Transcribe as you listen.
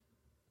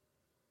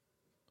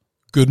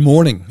Good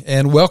morning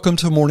and welcome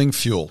to Morning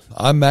Fuel.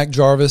 I'm Mac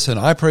Jarvis and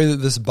I pray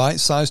that this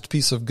bite-sized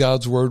piece of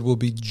God's Word will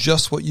be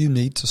just what you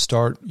need to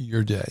start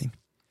your day.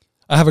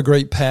 I have a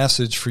great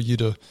passage for you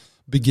to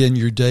begin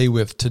your day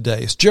with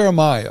today. It's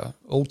Jeremiah,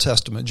 Old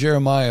Testament,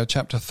 Jeremiah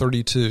chapter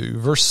 32,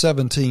 verse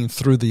 17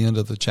 through the end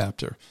of the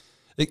chapter.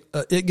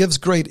 It gives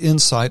great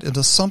insight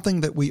into something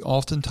that we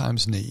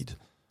oftentimes need,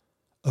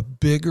 a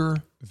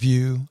bigger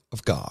view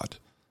of God.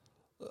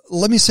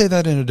 Let me say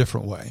that in a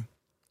different way.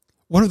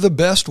 One of the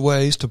best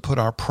ways to put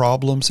our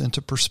problems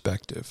into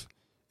perspective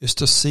is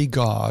to see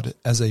God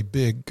as a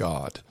big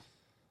God,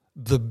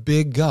 the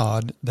big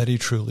God that He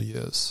truly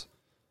is.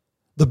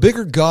 The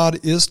bigger God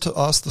is to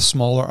us, the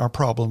smaller our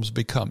problems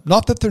become.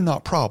 Not that they're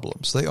not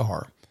problems, they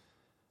are.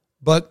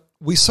 But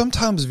we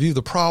sometimes view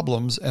the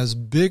problems as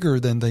bigger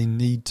than they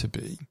need to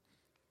be.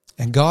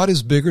 And God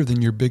is bigger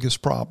than your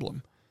biggest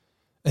problem.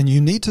 And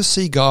you need to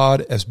see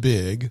God as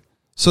big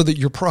so that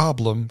your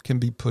problem can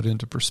be put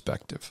into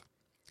perspective.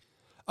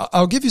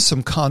 I'll give you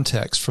some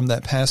context from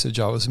that passage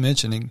I was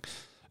mentioning.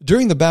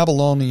 During the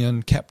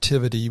Babylonian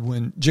captivity,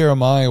 when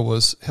Jeremiah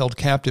was held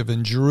captive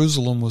and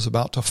Jerusalem was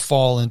about to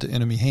fall into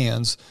enemy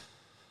hands,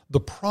 the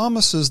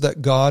promises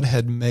that God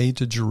had made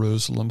to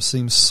Jerusalem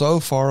seemed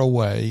so far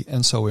away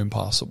and so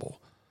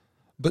impossible.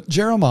 But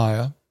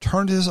Jeremiah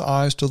turned his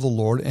eyes to the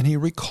Lord and he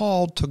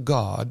recalled to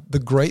God the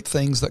great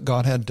things that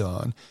God had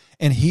done,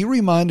 and he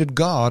reminded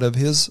God of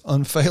His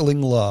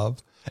unfailing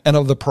love and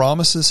of the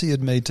promises He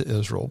had made to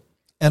Israel,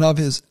 and of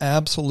His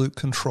absolute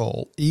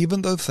control,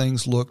 even though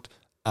things looked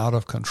out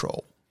of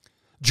control.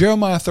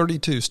 Jeremiah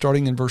 32,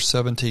 starting in verse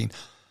 17.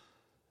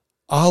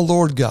 Ah,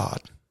 Lord God,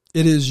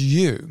 it is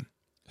You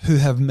who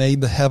have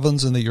made the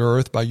heavens and the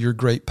earth by Your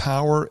great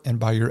power and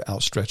by Your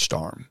outstretched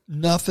arm.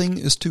 Nothing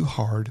is too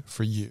hard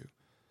for You.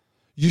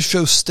 You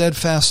show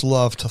steadfast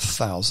love to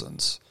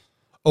thousands.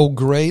 O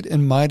great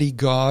and mighty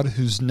God,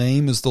 whose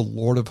name is the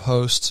Lord of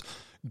hosts,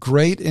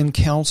 great in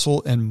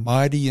counsel and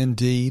mighty in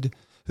deed,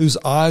 whose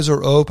eyes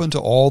are open to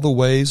all the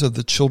ways of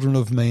the children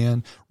of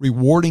man,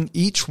 rewarding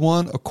each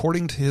one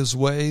according to his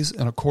ways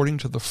and according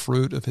to the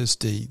fruit of his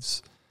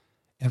deeds.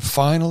 And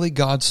finally,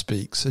 God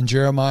speaks, and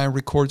Jeremiah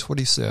records what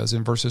he says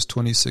in verses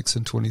 26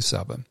 and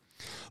 27.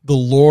 The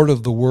word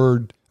of the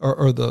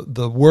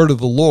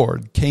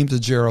Lord came to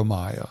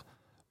Jeremiah.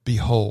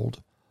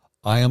 Behold,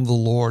 I am the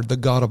Lord, the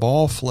God of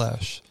all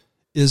flesh.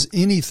 Is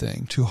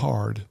anything too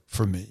hard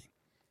for me?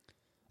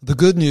 The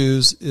good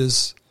news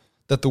is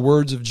that the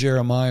words of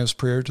Jeremiah's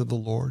prayer to the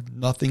Lord,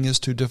 nothing is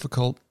too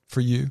difficult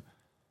for You,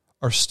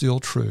 are still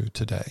true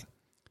today.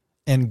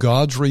 And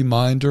God's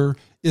reminder,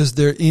 is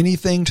there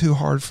anything too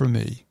hard for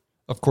me?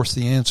 Of course,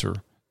 the answer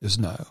is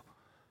no.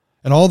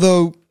 And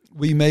although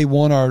we may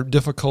want our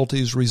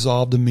difficulties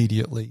resolved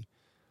immediately,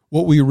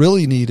 what we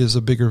really need is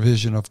a bigger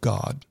vision of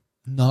God,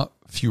 not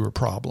fewer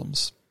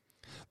problems.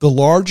 The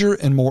larger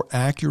and more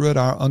accurate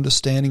our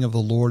understanding of the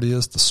Lord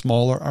is, the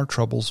smaller our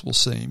troubles will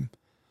seem.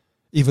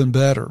 Even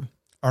better,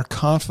 our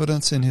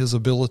confidence in His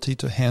ability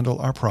to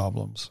handle our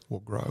problems will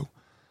grow.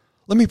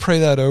 Let me pray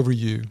that over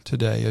you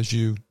today as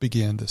you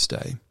begin this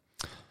day.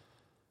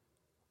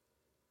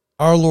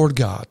 Our Lord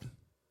God,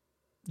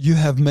 You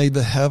have made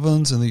the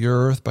heavens and the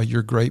earth by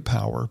Your great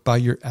power, by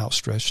Your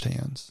outstretched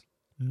hands.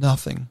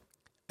 Nothing,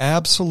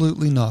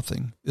 absolutely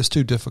nothing, is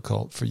too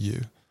difficult for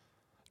You.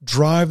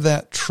 Drive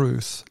that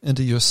truth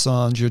into your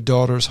son's, your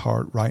daughter's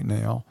heart right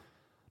now.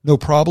 No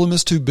problem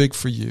is too big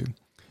for You.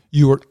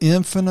 You are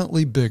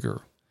infinitely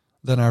bigger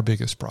than our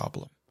biggest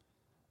problem.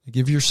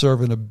 Give your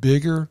servant a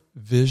bigger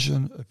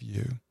vision of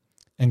You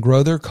and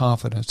grow their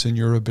confidence in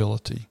Your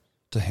ability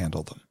to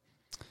handle them.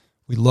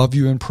 We love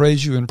You and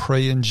praise You and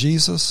pray in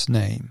Jesus'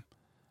 name.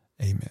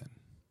 Amen.